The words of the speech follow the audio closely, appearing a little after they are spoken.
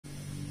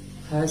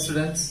Hi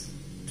students,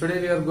 today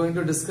we are going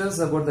to discuss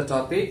about the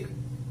topic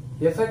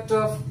effect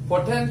of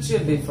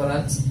potential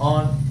difference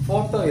on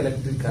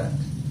photoelectric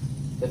current.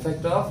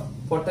 Effect of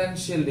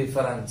potential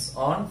difference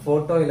on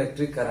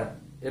photoelectric current.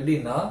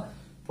 எப்படின்னா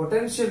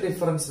potential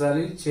difference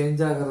value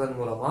change ஆகிறதன்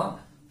மூலமா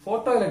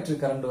photoelectric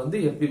current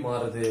வந்து எப்படி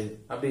மாறுது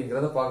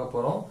அப்படிங்கறத பார்க்க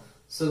போறோம்.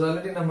 So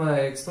already நம்ம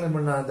explain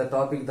பண்ண அந்த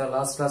டாபிக் தான்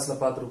last classல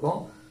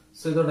பார்த்திருக்கோம்.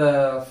 So இதோட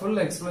full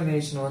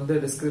explanation வந்து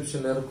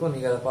descriptionல இருக்கும்,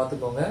 நீங்க அதை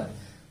பார்த்துக்கோங்க.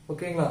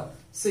 ஓகேங்களா?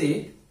 See,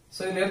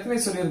 so இந்த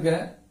ஏற்கனவே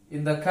சொல்லியிருக்கேன்,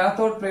 இந்த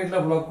cathode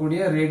plateல விழக்கூடிய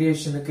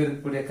ரேடியேஷனுக்கு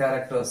இருக்கக்கூடிய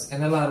கேரக்டர்ஸ்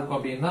என்னெல்லாம் இருக்கும்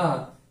அப்படின்னா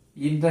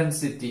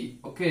intensity,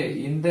 okay,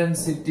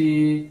 intensity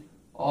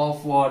of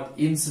what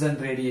incident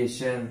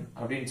radiation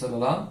அப்படின்னு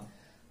சொல்லலாம்.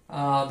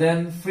 Then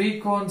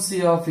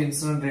frequency of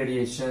incident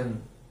radiation,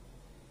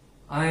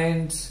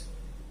 and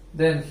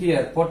then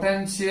here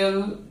potential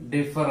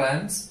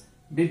difference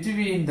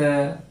between the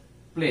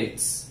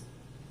plates.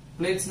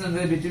 Plates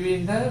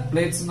between the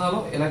plates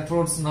நாலும்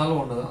electrodes நாலும்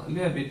ஒண்ணுதான்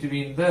இல்லையா,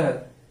 between the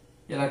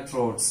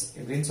electrodes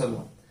இப்படின்னு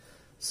சொல்லுவோம்.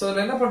 So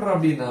என்ன பண்றோம்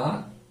அப்படின்னா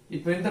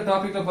இப்போ இந்த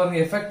டாபிக்ல பாருங்க,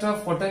 effect of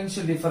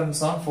potential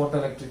difference on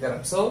photoelectric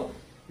current. So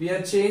we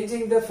are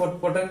changing the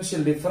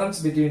potential difference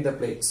between the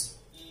plates.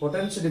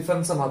 Potential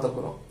difference மாத்த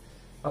போறோம்.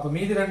 அப்ப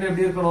மீதி ரெண்டு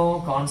எப்படி இருக்கணும்,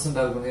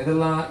 கான்ஸ்டன்டா இருக்கணும்.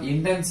 இதெல்லாம்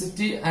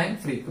intensity and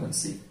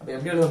frequency. அப்ப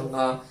எப்படி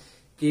எழுதணும்னா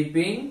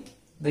keeping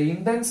the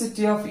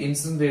intensity of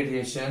incident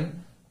radiation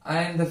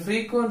and the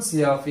frequency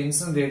of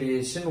incident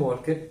radiation were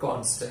kept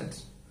constant.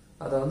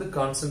 அத வந்து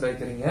கான்ஸ்டன்ட்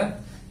வைக்கிறீங்க.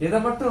 இத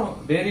மட்டும்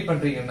வேரி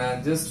பண்றீங்கன்னா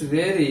just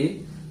vary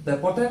the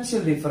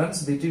potential difference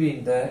between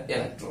the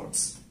electrodes.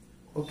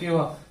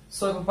 ஓகேவா?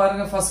 சோ இப்ப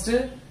பாருங்க, ஃபர்ஸ்ட்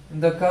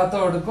இந்த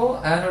கேத்தோடுக்கும்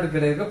ஆனோடுக்கு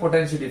இடையில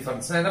பொட்டன்ஷியல்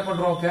டிஃபரன்ஸ் என்ன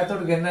பண்றோம்,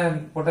 கேத்தோடுக்கு என்ன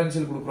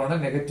பொட்டன்ஷியல் கொடுக்கறோம்னா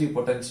நெகட்டிவ்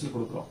பொட்டன்ஷியல்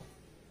கொடுக்கறோம்.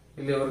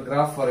 இல்ல ஒரு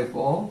graph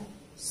வரைப்போம்,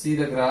 see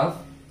the graph.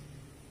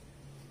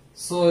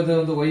 So இது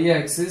வந்து y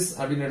axis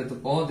அப்படினு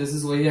எடுத்துப்போம். this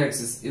is y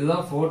axis.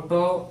 இதுதான்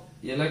photo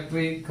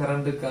electric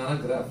கரண்ட்கான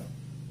graph.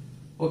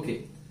 Okay,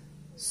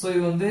 so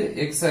இது வந்து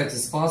x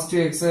axis,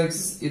 positive x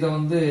axis, இத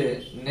வந்து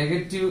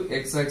நெகட்டிவ்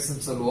x axis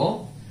னு சொல்லுவோம்.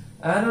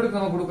 ஆனோடுக்கு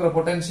நம்ம கொடுக்கிற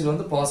பொட்டன்ஷியல்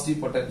வந்து பாசிட்டிவ்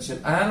பொட்டன்ஷியல்.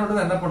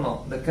 ஆனோடு என்ன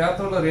பண்ணோம், இந்த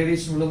கேத்தோட்ல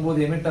ரேடியேஷன்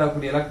விழும்போது எமிட்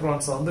ஆகக்கூடிய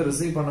எலக்ட்ரான்ஸ் வந்து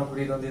ரிசீவ்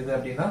பண்ணக்கூடியது வந்து எது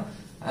அப்படின்னா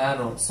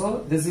anode. So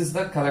this is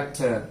the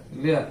collector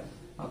இல்லையா.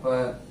 அப்ப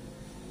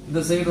இந்த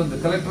சைடு வந்து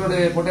கலெக்டரோட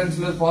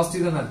பொட்டன்ஷியல்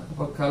பாசிட்டிவ் தானே.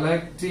 அப்ப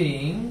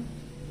கலெக்டிங்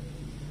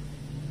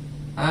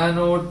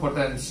ஆனோட்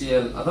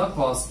பொட்டன்ஷியல் அதான்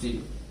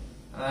பாசிட்டிவ்.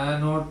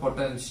 ஆனோட்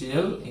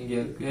பொட்டன்ஷியல் இங்க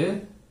இருக்கு.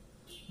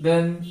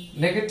 Then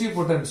negative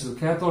potential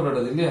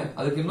கேத்தோடோடது இல்லையா,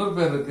 அதுக்கு இன்னொரு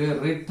பேர் இருக்கு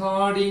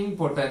retarding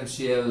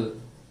potential.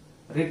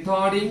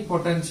 Retarding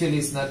potential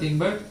is nothing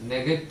but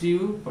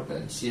negative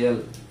potential.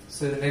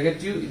 So இது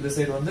நெகட்டிவ், இந்த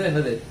சைடு வந்து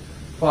என்னது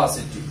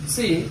பாசிட்டிவ்.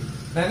 See,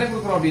 நான் என்ன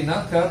கொடுக்கறோம் அப்படின்னா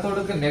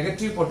கேத்தோடுக்கு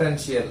நெகட்டிவ்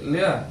பொட்டன்ஷியல்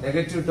இல்லையா,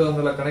 நெகட்டிவ்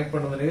டெர்மினல கனெக்ட்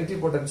பண்ணும்போது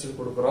நெகட்டிவ் பொட்டன்ஷியல்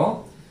கொடுக்கறோம்.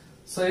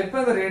 சோ எப்ப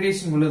அந்த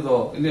ரேடியேஷன் விழுதோ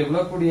இல்ல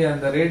விழக்கூடிய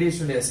அந்த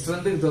ரேடியேஷனுடைய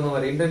ஸ்ட்ரென்த்துக்கு தகுந்த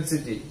மாதிரி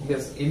இன்டென்சிட்டி, இங்க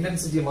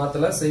இன்டென்சிட்டி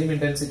மாத்தல, சேம்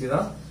இன்டென்சிட்டி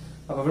தான்.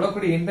 அப்ப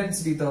விழக்கூடிய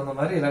இன்டென்சிட்டி தகுந்த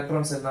மாதிரி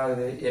எலக்ட்ரான்ஸ் என்ன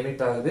ஆகுது,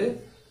 எமிட் ஆகுது.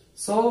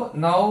 சோ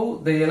நவ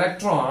the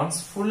electrons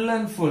full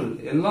and full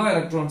எல்லா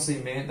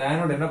எலக்ட்ரான்ஸையுமே the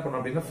anode என்ன பண்ணும்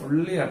அப்படின்னா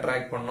fully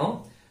attract பண்ணும்.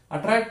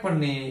 அட்ராக்ட்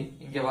பண்ணி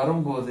இங்க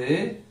வரும்போது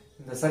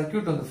இந்த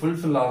சர்க்யூட் வந்து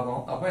fulfill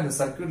ஆகும். அப்ப இந்த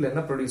சர்க்யூட்ல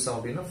என்ன ப்ரொடியூஸ் ஆகும்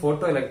அப்படின்னா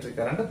போட்டோ எலக்ட்ரிக்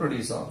கரண்ட்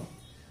ப்ரொடியூஸ் ஆகும்.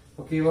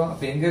 ஓகேவா?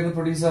 அப்ப எங்க இருந்து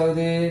ப்ரொடியூஸ்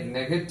ஆகுது,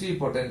 நெகட்டிவ்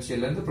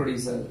பொட்டன்ஷியல்ல இருந்து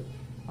ப்ரொடியூஸ் ஆகுது.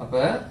 அப்ப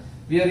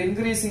we are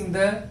increasing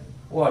the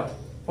what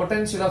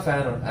potential of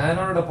anode.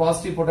 anode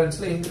positive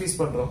பொட்டன்ஷியலை increase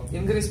பண்றோம்.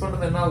 இன்கிரீஸ்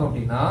பண்றது என்ன ஆகும்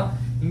அப்படின்னா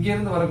இங்க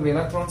இருந்து வரக்கூடிய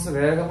எலக்ட்ரான்ஸ்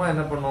வேகமா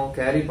என்ன பண்ணும்,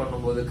 கேரி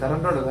பண்ணும்போது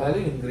கரண்டோட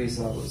வேல்யூ இன்கிரீஸ்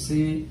ஆகும்.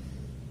 see,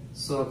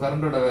 so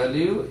கரண்டோட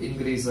வேல்யூ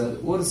இன்கிரீஸ் ஆகுது.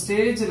 ஒரு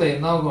ஸ்டேஜ்ல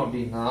என்ன ஆகும்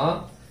அப்படின்னா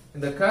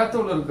இந்த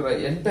கேத்தோட்ல இருக்கிற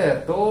என்டையர்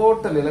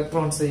டோட்டல்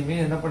எலக்ட்ரான்ஸையுமே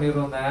என்ன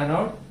பண்ணிரும், இந்த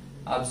anode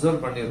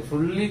observe பண்ணிரும்,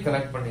 fully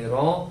collect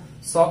பண்ணிரும்.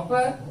 So அப்ப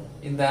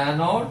இந்த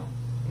anode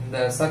இந்த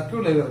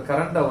சர்க்யூட்ல இருக்கிற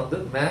கரண்ட வந்து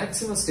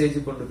மேக்ஸிமம்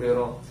ஸ்டேஜுக்கு கொண்டு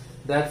போயிரும்.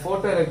 That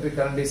photoelectric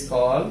current is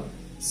called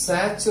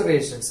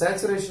saturation.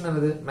 Saturation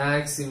என்னது,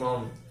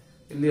 maximum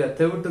இல்லையா,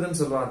 தெவிட்டுதுன்னு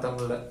சொல்லுவாங்க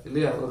தமிழ்ல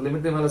இல்லையா. ஒரு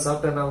லிமிட் மேல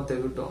சாப்பிட்டா என்ன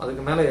தெவிட்டும்,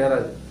 அதுக்கு மேல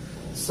ஏறாது.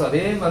 சோ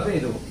அதே மாதிரி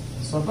இதுவும்.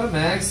 சோ அப்ப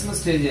மேக்ஸிமம்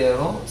ஸ்டேஜ்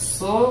ஏறும்.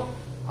 So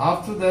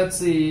after that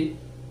see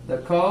the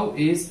curve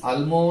is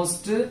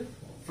almost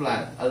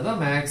flat.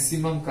 அதுதான்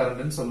maximum current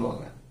ன்னு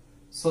சொல்லுவாங்க.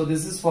 So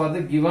this is for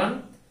the given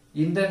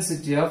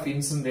intensity of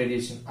incident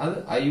radiation. அது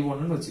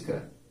I1 ன்னு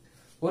வச்சுக்கிறேன்.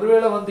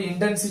 ஒருவேளை வந்து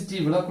இன்டென்சிட்டி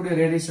விழக்கூடிய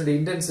ரேடியேஷனோட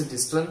இன்டென்சிட்டி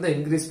ஸ்ட்ரென்த்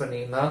இன்கிரீஸ்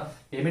பண்ணீங்கன்னா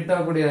எமிட்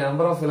ஆகக்கூடிய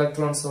நம்பர் ஆஃப்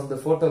எலக்ட்ரான்ஸ் வந்து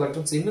போட்டோ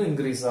எலக்ட்ரான்ஸ் இன்னும்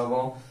இன்கிரீஸ்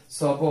ஆகும்.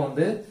 சோ அப்போ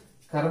வந்து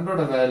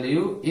கரண்டோட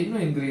வேல்யூ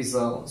இன்னும் இன்கிரீஸ்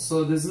ஆகும். So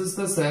this is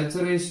the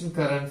saturation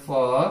current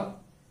for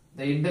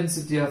the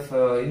intensity of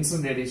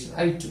incident radiation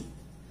I2.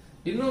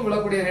 இன்னும்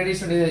விழக்கூடிய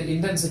ரேடியேஷனோட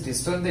இன்டென்சிட்டி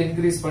ஸ்ட்ரென்த்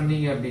இன்கிரீஸ்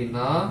பண்ணீங்க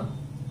அப்படின்னா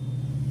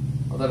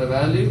அதோட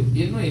வேல்யூ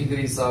இன்னும்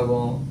இன்கிரீஸ்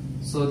ஆகும்.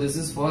 So this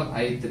is for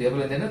I3.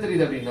 அப்ப என்ன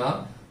தெரியுது அப்படின்னா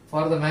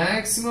for the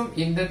maximum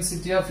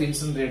intensity of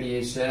incident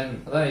radiation,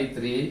 that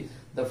I3,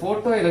 the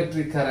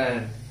photoelectric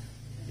current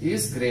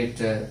is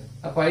greater.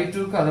 அப்ப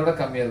I2 க்கு அதோட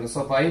கம்மியா இருக்கும்.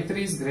 So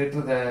I3 is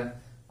greater than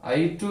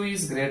I2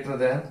 is greater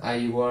than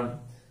I1.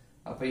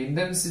 அப்ப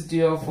intensity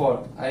of what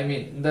I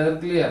mean இந்த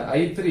இருக்குலையா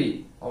I3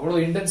 அவ்வளவு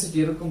intensity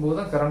இருக்கும்போது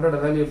தான் கரண்டோட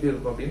வேல்யூ எப்படி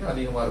இருக்கும் அப்படினா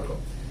அதிகமா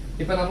இருக்கும்.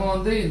 இப்போ நம்ம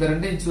வந்து இந்த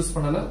ரெண்டையும் சூஸ்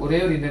பண்ணல, ஒரே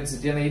ஒரு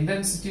intensity. ஏனா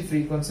intensity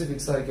frequency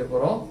ஃபிக்ஸ் ஆக்கிக்க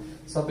போறோம்.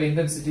 சோ அப்ப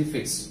intensity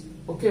fixed.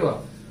 ஓகேவா?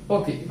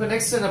 ஓகே. இப்போ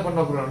நெக்ஸ்ட் என்ன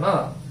பண்ண போறோம்னா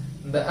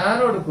இந்த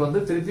ஆனோடுக்கு வந்து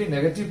திருப்பி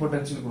நெகட்டிவ்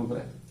பொட்டன்ஷியல்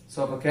கொடுக்கிறேன். சோ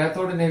அப்ப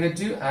cathode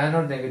negative,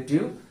 anode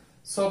negative.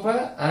 So அப்ப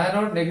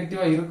ஆனோட்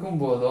நெகட்டிவா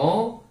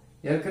இருக்கும்போதும்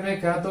ஏற்கனவே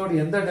கேத்தோடு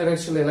எந்த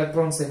டைரக்ஷன்ல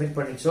எலக்ட்ரான்ஸ் எமிட்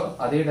பண்ணிச்சோ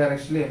அதே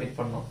டைரக்ஷன்ல எமிட்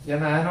பண்ணோம்.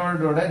 ஏன்னா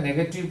ஆனோடோட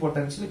நெகட்டிவ்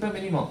பொட்டன்ஷியல் இப்ப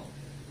minimum.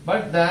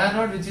 But the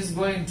anode which is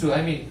going to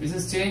which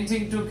is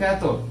changing to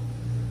cathode.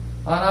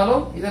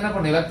 ஆனாலும் இது என்ன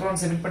பண்ண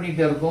எலக்ட்ரான்ஸ் எமிட்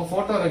பண்ணிட்டே இருக்கும்.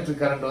 போட்டோ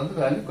எலக்ட்ரிக் கரண்ட் வந்து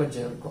வேல்யூ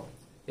கொஞ்சம் இருக்கும்.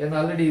 ஏன்னா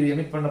ஆல்ரெடி இது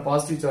எமிட் பண்ண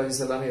பாசிட்டிவ்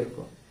சார்ஜஸ் எல்லாமே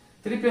இருக்கும்.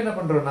 திருப்பி என்ன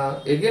பண்றோம்னா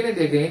again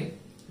and again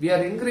we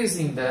are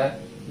increasing the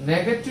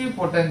negative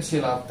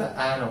potential of the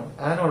anode.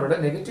 ஆனோடோட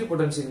negative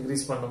potential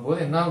increase பண்ணும்போது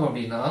என்ன ஆகும்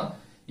அப்படின்னா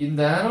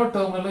இந்த ஆனோட்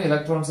டெர்மினலும்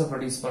எலக்ட்ரான்ஸ்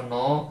ப்ரொடியூஸ்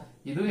பண்ணோம்,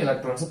 இதுவும்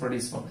எலக்ட்ரான்ஸ்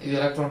ப்ரொடியூஸ் பண்ணும். இது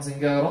எலக்ட்ரான்ஸ்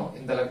இங்க வரும்,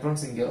 இந்த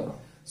எலக்ட்ரான்ஸ் இங்க வரும்.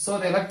 So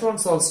the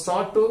electrons all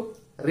start to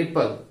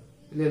repel.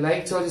 இல்ல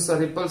like charges are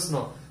repulsed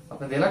no. அப்ப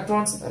இந்த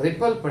எலக்ட்ரான்ஸ்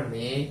repel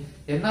பண்ணி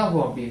என்ன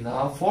ஆகும் அப்படின்னா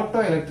போட்டோ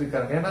எலக்ட்ரிக்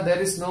கரண்ட். ஏன்னா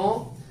there is no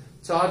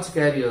charge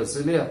carriers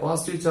இல்லையா,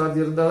 பாசிட்டிவ் சார்ஜ்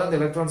இருந்தா தான் இந்த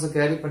எலக்ட்ரான்ஸ்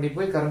கேரி பண்ணி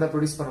போய் கரண்ட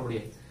ப்ரொடியூஸ் பண்ண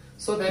முடியும்.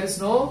 So there is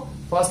no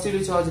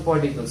positively charged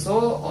particle. So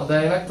the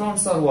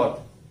electrons are what?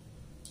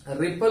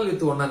 Repel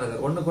with one another.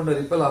 ஒண்ணுக்குள்ள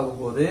repel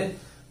ஆகும்போது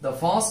the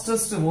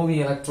fastest moving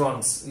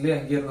electrons இல்லையா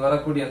இங்க இருந்து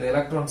வரக்கூடிய அந்த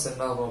எலக்ட்ரான்ஸ்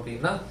என்ன ஆகும்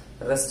அப்படின்னா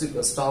ரெஸ்ட்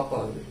ஸ்டாப்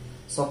ஆகுது.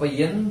 சோ அப்ப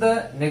எந்த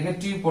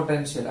நெகட்டிவ்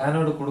பொட்டன்ஷியல்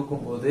ஆனோடு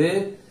கொடுக்கும்போது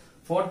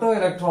போட்டோ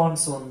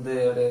எலக்ட்ரான்ஸ் வந்து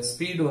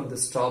ஸ்பீட் வந்து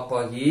ஸ்டாப்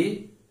ஆகி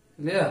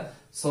இல்லையா,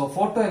 சோ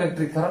போட்டோ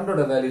எலக்ட்ரிக்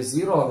கரண்டோட வேல்யூ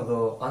 0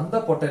 ஆகுதோ அந்த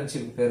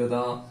பொட்டன்ஷியல் பேரு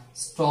தான்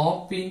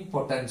ஸ்டாப்பிங்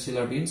பொட்டன்ஷியல்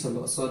அப்படின்னு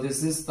சொல்லுவோம். So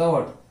this is the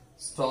what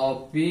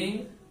stopping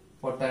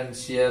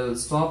potential.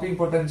 Stopping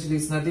potential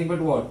is nothing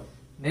but what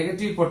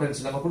negative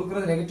potential. நம்ம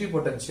கொடுக்கிறது நெகட்டிவ்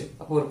பொட்டன்ஷியல்.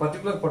 அப்போ ஒரு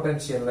பர்టిక్యులர்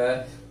பொட்டன்ஷியல்ல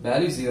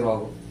வேல்யூ 0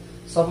 ஆகும்.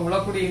 சோ அப்ப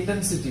விழக்கூடிய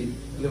இன்டென்சிட்டி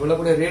இல்ல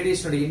விழக்கூடிய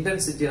ரேடியேஷனோட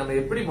இன்டென்சிட்டி நம்ம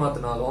எப்படி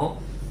மாத்தினாலும்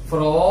for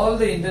all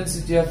the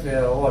intensity of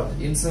what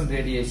incident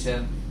radiation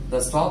the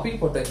stopping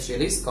potential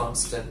is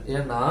constant.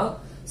 ஏன்னா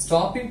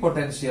stopping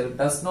potential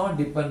does not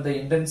depend the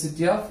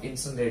intensity of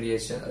incident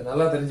radiation.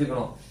 நல்லா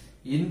தெரிஞ்சுக்கணும்.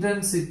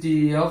 Intensity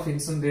of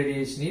incident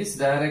radiation is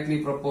directly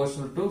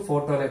proportional to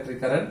photoelectric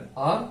current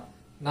or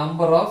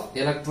number of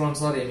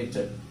electrons are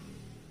emitted.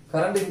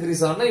 Current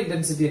increase ஆனா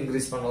intensity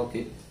increase பண்ண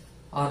okay.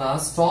 ஆனா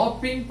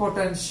stopping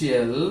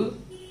potential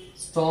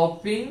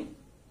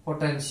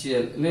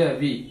இல்லையா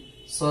V.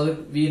 So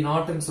V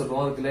naught ன்னு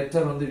சொல்லுவோம். அதுக்கு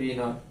letter வந்து V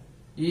naught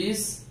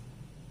is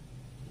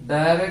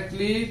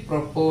directly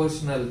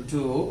proportional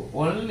to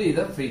only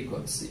the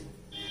frequency.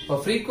 இப்ப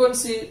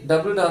frequency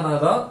doubled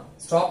ஆனாதான்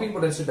stopping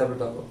potential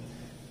doubled ஆகும்.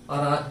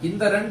 ஆனா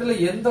இந்த ரெண்டுல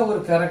எந்த ஒரு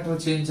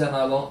கேரக்டர் சேஞ்ச்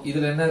ஆனாலும்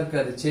இதுல என்ன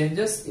இருக்காது,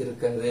 சேஞ்சஸ்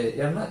இருக்காது.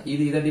 ஏன்னா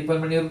இது இதை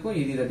டிபெண்ட் பண்ணி இருக்கும்,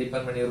 இது இதை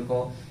டிபெண்ட் பண்ணி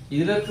இருக்கும்.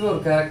 இதுல இருக்கிற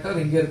ஒரு கேரக்டர்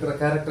இங்க இருக்கிற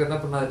கேரக்டர் என்ன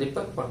பண்ணாது,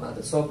 டிபெண்ட் பண்ணாது.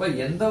 சோ அப்ப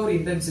எந்த ஒரு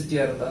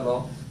இன்டென்சிட்டியா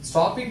இருந்தாலும்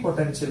stopping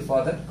potential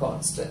for that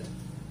constant.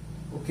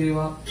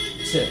 ஓகேவா?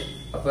 சரி,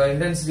 அப்ப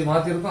இன்டென்சிட்டி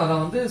மாத்தி இருக்கும், ஆனா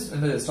வந்து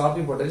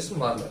ஸ்டாப்பிங்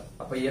பொட்டன்ஷியல் மாறல.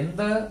 அப்ப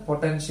எந்த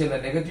பொட்டன்ஷியல்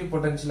நெகட்டிவ்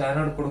பொட்டன்ஷியல்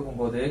ஆனோட்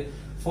கொடுக்கும்போது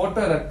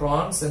போட்டோ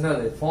எலக்ட்ரான்ஸ்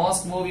என்னது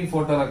ஃபாஸ்ட் மூவிங்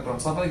போட்டோ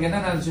எலக்ட்ரான்ஸ். அப்ப அதுக்கு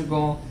என்ன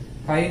நினைச்சுக்கோம்,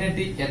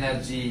 கைனெட்டிக்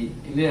எனர்ஜி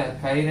இல்லையா,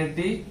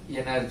 கைனெட்டிக்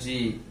எனர்ஜி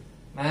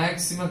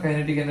மேக்ஸிமம்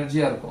கைனெட்டிக்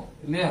எனர்ஜியா இருக்கும்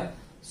இல்லையா.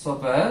 சோ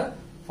அப்ப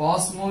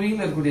ஃபாஸ்ட்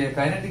மூவிங்ல இருக்கக்கூடிய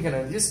கைனெட்டிக்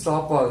எனர்ஜி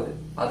ஸ்டாப் ஆகுது.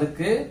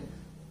 அதுக்கு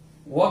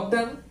ஒர்க்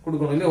டன்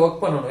கொடுக்கணும் இல்லையா,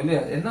 ஒர்க் பண்ணணும்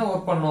இல்லையா. என்ன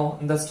ஒர்க் பண்ணணும்,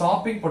 இந்த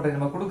ஸ்டாப்பிங் பொட்டன்ஷியல்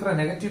நம்ம கொடுக்குற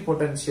நெகட்டிவ்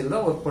பொட்டன்ஷியல்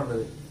தான் ஒர்க்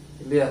பண்ணுது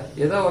இல்லையா.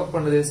 எதை ஒர்க்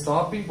பண்ணுது,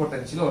 ஸ்டாப்பிங்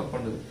பொட்டன்ஷியல் ஒர்க்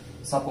பண்ணுது.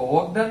 சோ அப்போ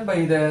work done by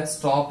the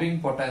stopping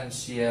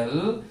potential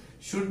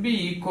should be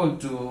equal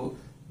to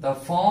the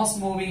fast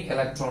moving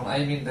electron, I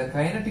mean the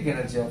kinetic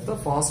energy of the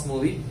fast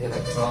moving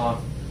electron.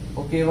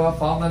 ஓகேவா?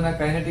 Formula என்ன,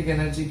 kinetic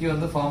எனர்ஜிக்கு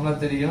வந்து formula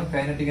தெரியும்.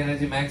 Kinetic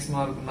energy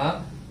maximum இருக்குன்னா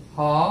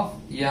half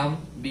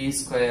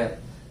mv².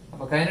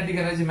 அப்ப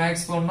kinetic energy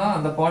மேக்ஸிமம்னா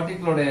அந்த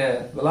பார்ட்டிகிளோட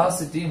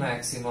velocity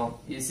maximum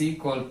is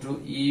equal to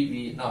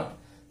ev0.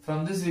 From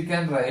this we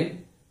can write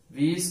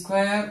v²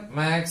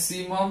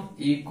 maximum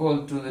equal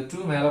to the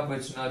 2 மேல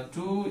போச்சுன்னா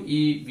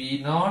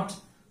 2ev0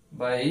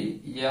 by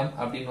m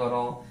அப்படின்னு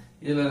வரும்.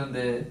 இதுல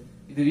இருந்து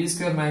இது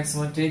v²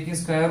 maximum taking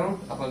square root,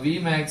 அப்ப v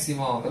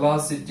maximum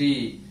velocity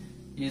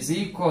is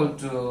equal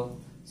to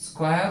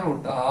square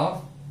root of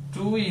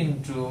 2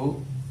 into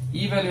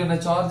e value என்ன,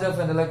 charge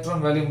of an electron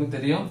value உங்களுக்கு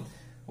தெரியும்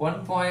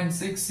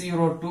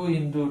 1.602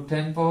 into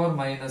 10 power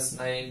minus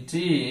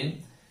 19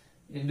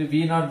 into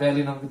v0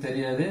 value நமக்கு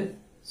தெரியாது.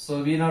 so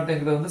v0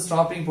 என்கிறது வந்து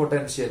stopping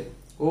potential.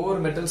 ஒவ்வொரு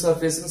metal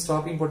surfaceக்கு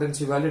stopping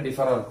potential value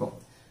differ இருக்கும்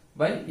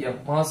by m,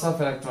 mass of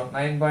electron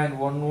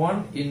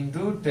 9.11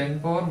 into 10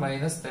 power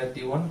minus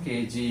 31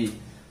 kg.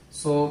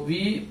 so v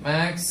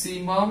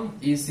maximum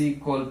is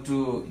equal to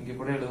இங்க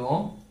போட்டு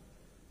எழுதுவோம்.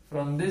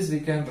 from this we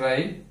can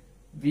write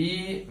v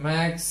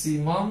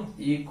maximum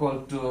equal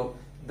to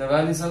the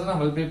values எல்லாம்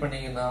multiply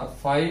பண்ணீங்கன்னா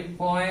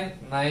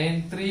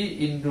 5.93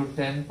 into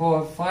 10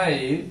 power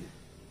 5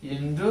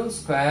 into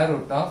square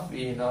root of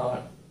v0.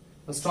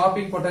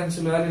 Stopping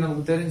potential value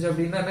நமக்கு தெரிஞ்சு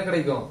அப்படின்னா என்ன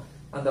கிடைக்கும்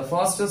அந்த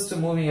ஃபாஸ்டஸ்ட்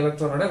மூவிங்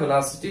எலக்ட்ரானோட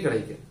வெலாசிட்டி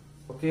கிடைக்கும்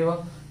ஓகேவா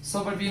so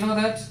but we know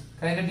that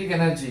kinetic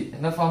energy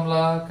என்ன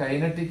formula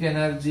kinetic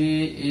energy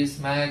is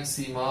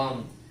maximum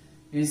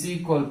is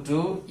equal to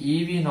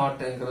ev0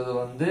 ங்கிறது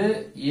வந்து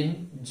in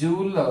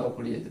joule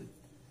வரக்கூடியது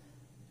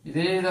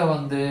இதேதான்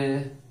வந்து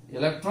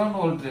electron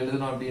volt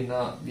எழுதணும் அப்படினா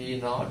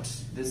v0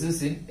 this is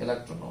in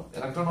electron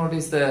volt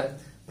is the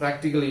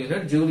practical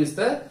unit joule is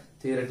the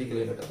theoretical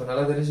unit அப்ப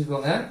நல்லா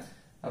தெரிஞ்சுக்கோங்க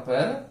அப்ப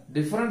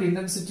different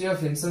intensity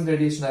of incident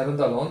radiation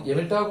இருந்தாலும்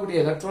emit ஆகக்கூடிய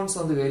electrons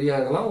வந்து vary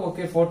ஆகலாம்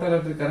okay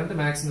photoelectric current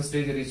maximum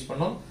stage reach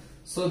பண்ணும்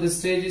so this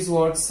stage is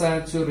what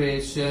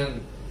saturation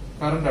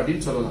current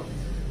அப்படினு சொல்லலாம்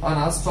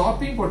ஆனா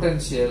stopping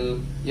potential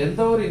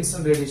எந்த ஒரு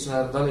incident radiation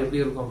இருந்தாலும்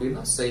எப்படி இருக்கும்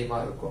அப்படினா சேமா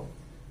இருக்கும்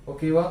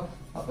ஓகேவா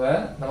அப்ப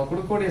நம்ம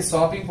கொடுக்கக்கூடிய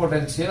stopping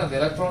potential அந்த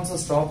electrons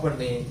ஸ்டாப்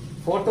பண்ணி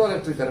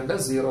photoelectric current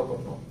ஜீரோ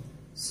பண்ணும்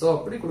சோ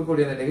அப்படி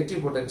கொடுக்கக்கூடிய நெகட்டிவ்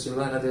பொட்டன்ஷியல்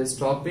தான் என்னது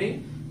stopping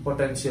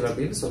potential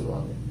அப்படினு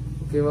சொல்லுவாங்க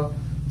ஓகேவா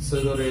சோ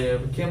இது ஒரு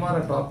முக்கியமான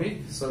டாபிக்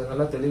சோ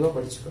நல்லா தெளிவா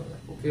படிச்சுக்கோங்க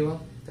ஓகேவா